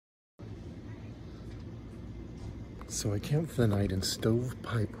So I camped the night in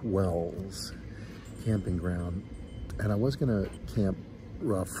Stovepipe Wells camping ground, and I was gonna camp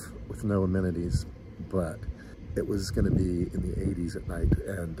rough with no amenities, but it was gonna be in the 80s at night,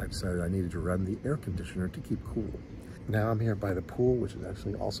 and I decided I needed to run the air conditioner to keep cool. Now I'm here by the pool, which is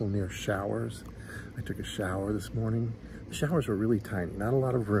actually also near showers. I took a shower this morning. The showers were really tiny, not a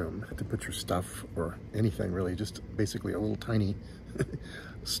lot of room to put your stuff or anything really, just basically a little tiny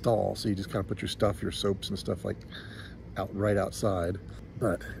stall. So you just kind of put your stuff, your soaps and stuff like right outside.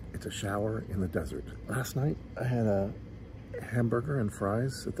 But it's a shower in the desert. Last night I had a hamburger and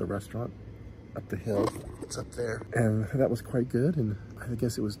fries at the restaurant up the hill. It's up there. And that was quite good. And I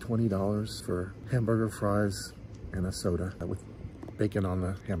guess it was $20 for hamburger, fries, and a soda with bacon on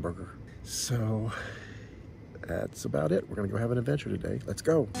the hamburger. So that's about it. We're gonna go have an adventure today. Let's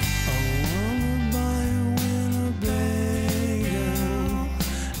go.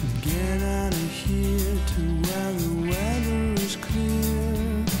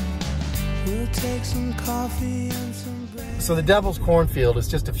 So the Devil's Cornfield is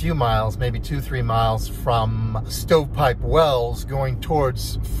just a few miles, maybe 2-3 miles from Stovepipe Wells going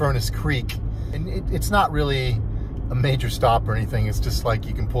towards Furnace Creek. And it's not really a major stop or anything. It's just like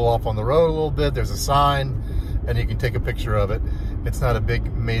you can pull off on the road a little bit. There's a sign and you can take a picture of it. It's not a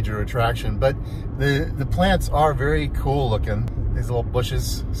big major attraction, but the plants are very cool looking, these little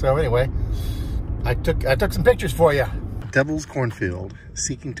bushes. So anyway, I took some pictures for you. Devil's Cornfield,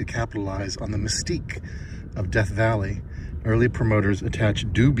 seeking to capitalize on the mystique of Death Valley. Early promoters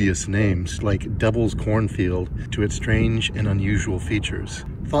attached dubious names like Devil's Cornfield to its strange and unusual features.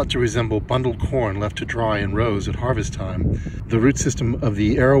 Thought to resemble bundled corn left to dry in rows at harvest time, the root system of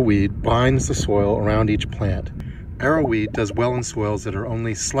the arrowweed binds the soil around each plant. Arrowweed does well in soils that are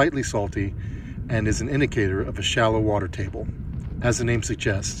only slightly salty and is an indicator of a shallow water table. As the name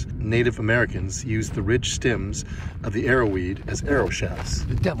suggests, Native Americans used the ridged stems of the arrowweed as arrow shafts.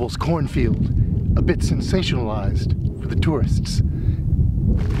 The Devil's Cornfield, a bit sensationalized for the tourists.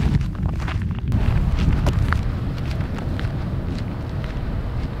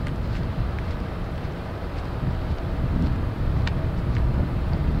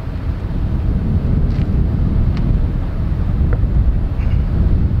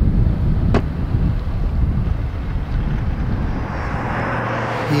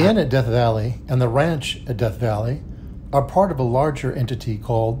 The inn at Death Valley and the ranch at Death Valley are part of a larger entity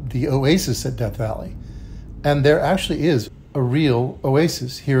called the Oasis at Death Valley. And there actually is a real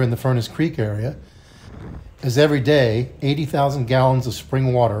oasis here in the Furnace Creek area, as every day 80,000 gallons of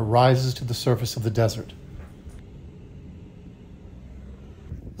spring water rises to the surface of the desert.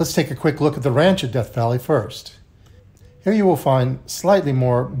 Let's take a quick look at the ranch at Death Valley first. Here you will find slightly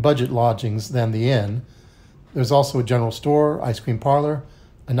more budget lodgings than the inn. There's also a general store, ice cream parlor,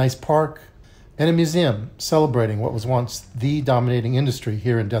 a nice park, and a museum celebrating what was once the dominating industry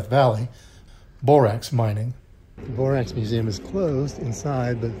here in Death Valley, borax mining. The borax museum is closed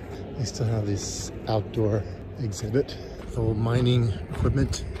inside, but they still have this outdoor exhibit with old mining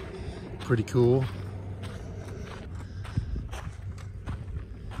equipment. Pretty cool.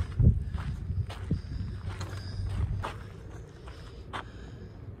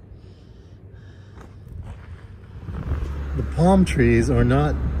 The palm trees are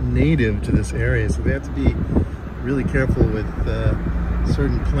not native to this area, so they have to be really careful with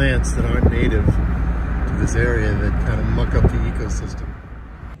certain plants that aren't native to this area that kind of muck up the ecosystem.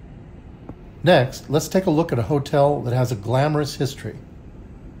 Next, let's take a look at a hotel that has a glamorous history.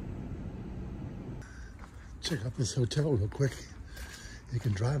 Check out this hotel real quick. You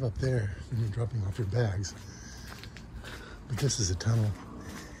can drive up there when you're dropping off your bags. But this is a tunnel.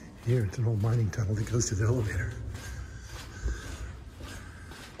 Here, it's an old mining tunnel that goes to the elevator.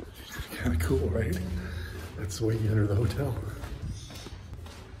 Kind of cool, right? That's the way you enter the hotel.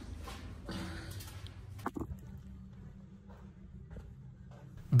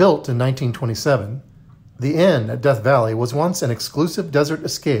 Built in 1927, the inn at Death Valley was once an exclusive desert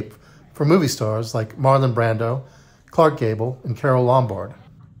escape for movie stars like Marlon Brando, Clark Gable, and Carole Lombard.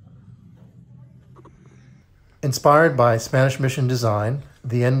 Inspired by Spanish Mission design,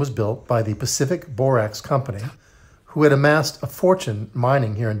 the inn was built by the Pacific Borax Company, who had amassed a fortune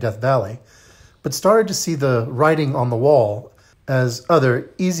mining here in Death Valley, but started to see the writing on the wall as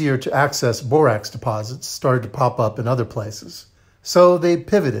other, easier-to-access borax deposits started to pop up in other places. So they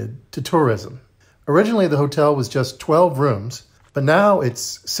pivoted to tourism. Originally, the hotel was just 12 rooms, but now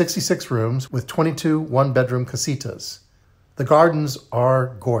it's 66 rooms with 22 one-bedroom casitas. The gardens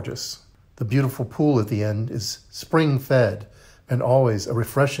are gorgeous. The beautiful pool at the end is spring-fed and always a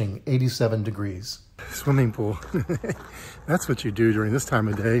refreshing 87 degrees. Swimming pool. That's what you do during this time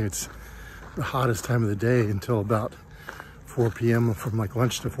of day. It's the hottest time of the day until about 4 p.m. from like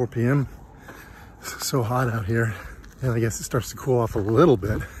lunch to 4 p.m. It's so hot out here. And I guess it starts to cool off a little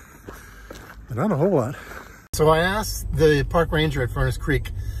bit, but not a whole lot. So I asked the park ranger at Furnace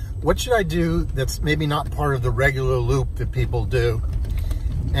Creek, what should I do that's maybe not part of the regular loop that people do?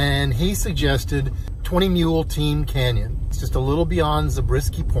 And he suggested 20 Mule Team Canyon. It's just a little beyond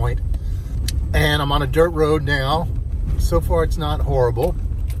Zabriskie Point. And I'm on a dirt road now. So far it's not horrible.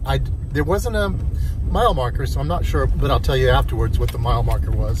 There wasn't a mile marker, so I'm not sure, but I'll tell you afterwards what the mile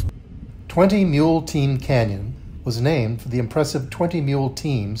marker was. 20 Mule Team Canyon was named for the impressive 20 mule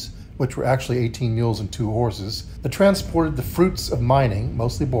teams, which were actually 18 mules and 2 horses, that transported the fruits of mining,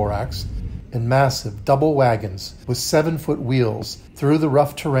 mostly borax, in massive double wagons with 7-foot wheels through the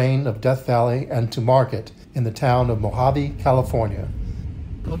rough terrain of Death Valley and to market in the town of Mojave, California.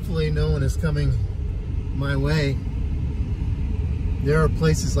 Hopefully no one is coming my way. There are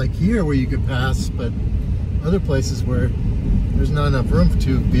places like here where you could pass, but other places where there's not enough room for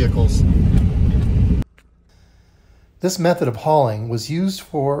 2 vehicles. This method of hauling was used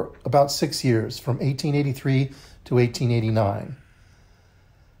for about 6 years, from 1883 to 1889.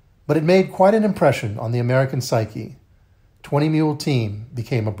 But it made quite an impression on the American psyche. 20 Mule Team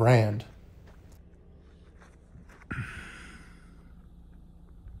became a brand.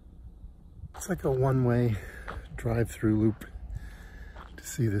 It's like a one-way drive-through loop to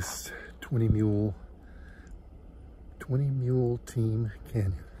see this 20 Mule Team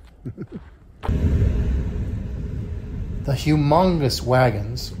Canyon. The humongous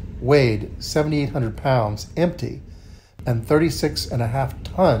wagons weighed 7,800 pounds empty and 36.5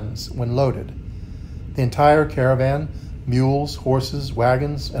 tons when loaded. The entire caravan, mules, horses,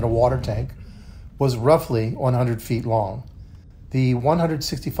 wagons, and a water tank, was roughly 100 feet long. The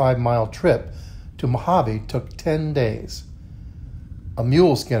 165-mile trip to Mojave took 10 days. A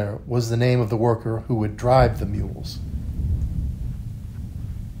mule skinner was the name of the worker who would drive the mules.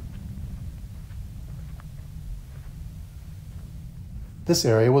 This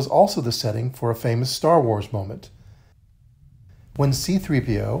area was also the setting for a famous Star Wars moment, when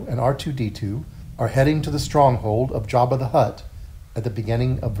C-3PO and R2-D2 are heading to the stronghold of Jabba the Hutt at the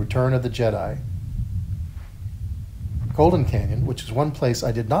beginning of Return of the Jedi. Golden Canyon, which is one place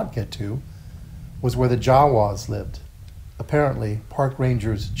I did not get to, was where the Jawas lived. Apparently, park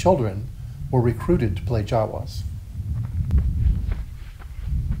rangers' children were recruited to play Jawas.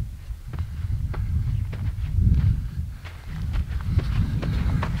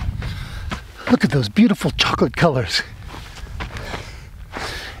 Look at those beautiful chocolate colors.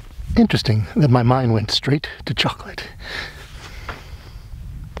 Interesting that my mind went straight to chocolate.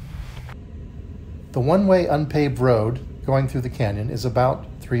 The one-way unpaved road going through the canyon is about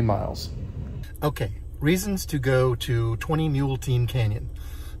 3 miles. Okay, reasons to go to 20 Mule Team Canyon.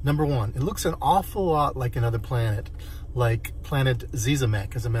 Number 1, it looks an awful lot like another planet, like planet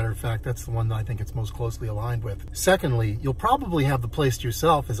Zizamek. As a matter of fact, that's the one that I think it's most closely aligned with. Secondly, you'll probably have the place to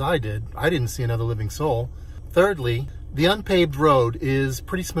yourself, as I did. I didn't see another living soul. Thirdly, the unpaved road is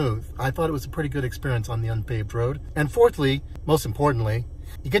pretty smooth. I thought it was a pretty good experience on the unpaved road. And fourthly, most importantly,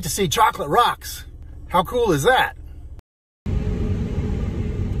 you get to see chocolate rocks. How cool is that?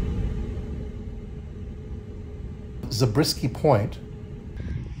 Zabriskie Point.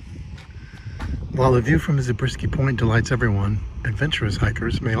 While the view from Zabriskie Point delights everyone, adventurous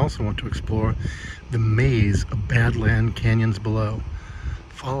hikers may also want to explore the maze of badland canyons below.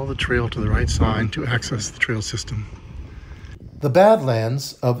 Follow the trail to the right side to access the trail system. The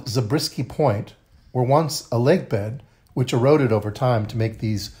badlands of Zabriskie Point were once a lake bed which eroded over time to make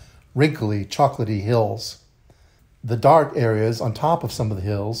these wrinkly, chocolatey hills. The dark areas on top of some of the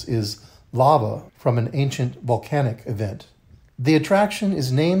hills is lava from an ancient volcanic event. The attraction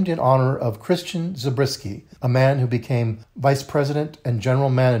is named in honor of Christian Zabriskie, a man who became vice president and general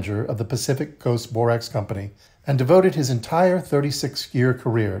manager of the Pacific Coast Borax Company and devoted his entire 36-year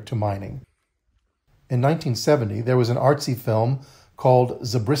career to mining. In 1970, there was an artsy film called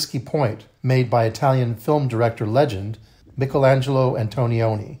Zabriskie Point, made by Italian film director legend Michelangelo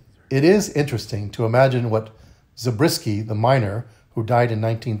Antonioni. It is interesting to imagine what Zabriskie, the miner, who died in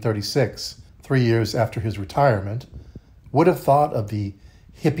 1936, 3 years after his retirement, would have thought of the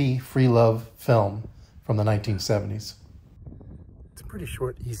hippie free love film from the 1970s. It's a pretty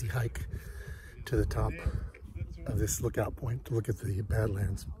short, easy hike to the top of this lookout point to look at the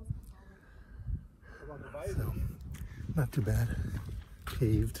Badlands. So, not too bad.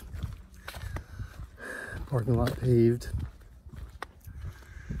 Paved. Parking lot paved.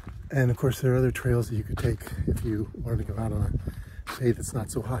 And of course there are other trails that you could take if you wanted to go out on a day that's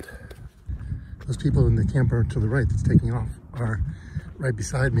not so hot. Those people in the camper to the right that's taking off are right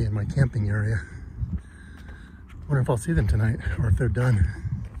beside me in my camping area. Wonder if I'll see them tonight or if they're done.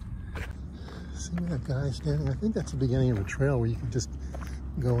 See that guy standing? I think that's the beginning of a trail where you can just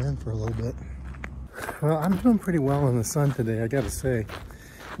go in for a little bit. Well, I'm doing pretty well in the sun today, I gotta say.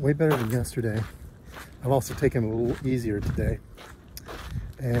 Way better than yesterday. I've also taken it a little easier today.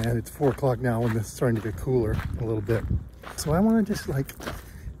 And it's 4 o'clock now and it's starting to get cooler a little bit. So I want to just like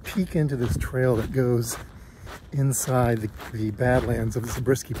peek into this trail that goes inside the badlands of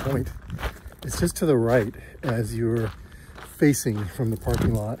Zabriskie Point. It's just to the right as you're facing from the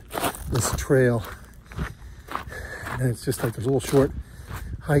parking lot, this trail. And it's just like a little short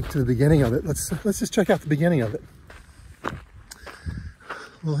hike to the beginning of it. Let's just check out the beginning of it.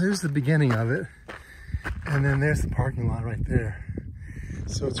 Well, here's the beginning of it. And then there's the parking lot right there.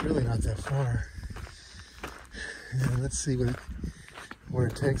 So it's really not that far. And let's see where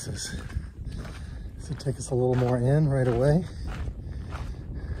it takes us. Does it take us a little more in right away?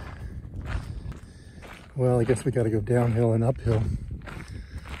 Well, I guess we got to go downhill and uphill.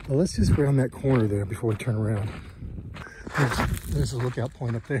 Well, let's just round that corner there before we turn around. There's a lookout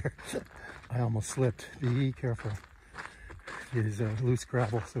point up there. I almost slipped. Be careful. It is loose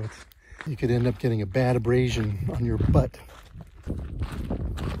gravel, so you could end up getting a bad abrasion on your butt.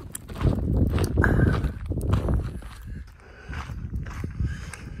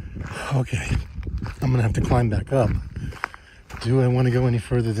 Okay, I'm gonna have to climb back up. Do I want to go any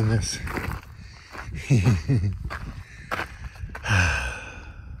further than this?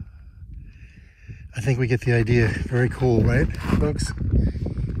 I think we get the idea. Very cool, right, folks?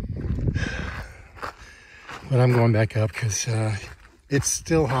 But I'm going back up because it's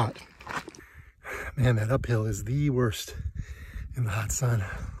still hot. Man, that uphill is the worst in the hot sun.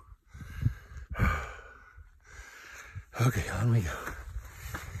 Okay, on we go.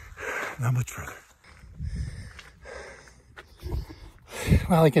 Not much further.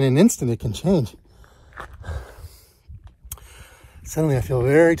 Well, like in an instant, it can change. Suddenly, I feel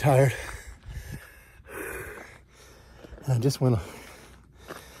very tired. And I just went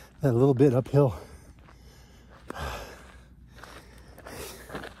that little bit uphill.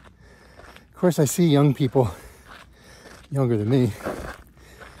 Of course, I see young people, younger than me,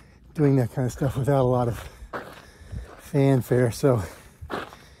 doing that kind of stuff without a lot of fanfare, so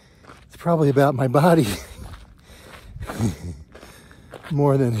it's probably about my body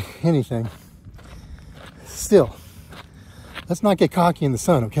more than anything. Still, let's not get cocky in the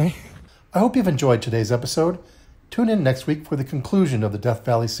sun, okay? I hope you've enjoyed today's episode. Tune in next week for the conclusion of the Death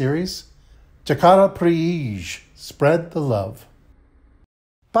Valley series. Chakara Priij, spread the love.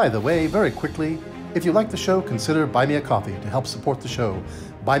 By the way, very quickly, if you like the show, consider Buy Me a Coffee to help support the show.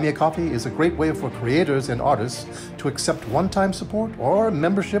 Buy Me a Coffee is a great way for creators and artists to accept one-time support or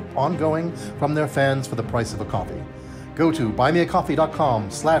membership ongoing from their fans for the price of a coffee. Go to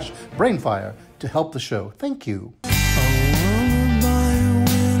buymeacoffee.com/BrainFire to help the show. Thank you.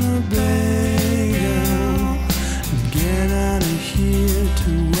 Get out of here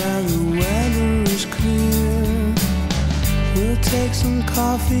to where the weather is clear. We'll take some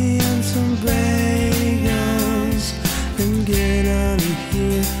coffee and some bacon.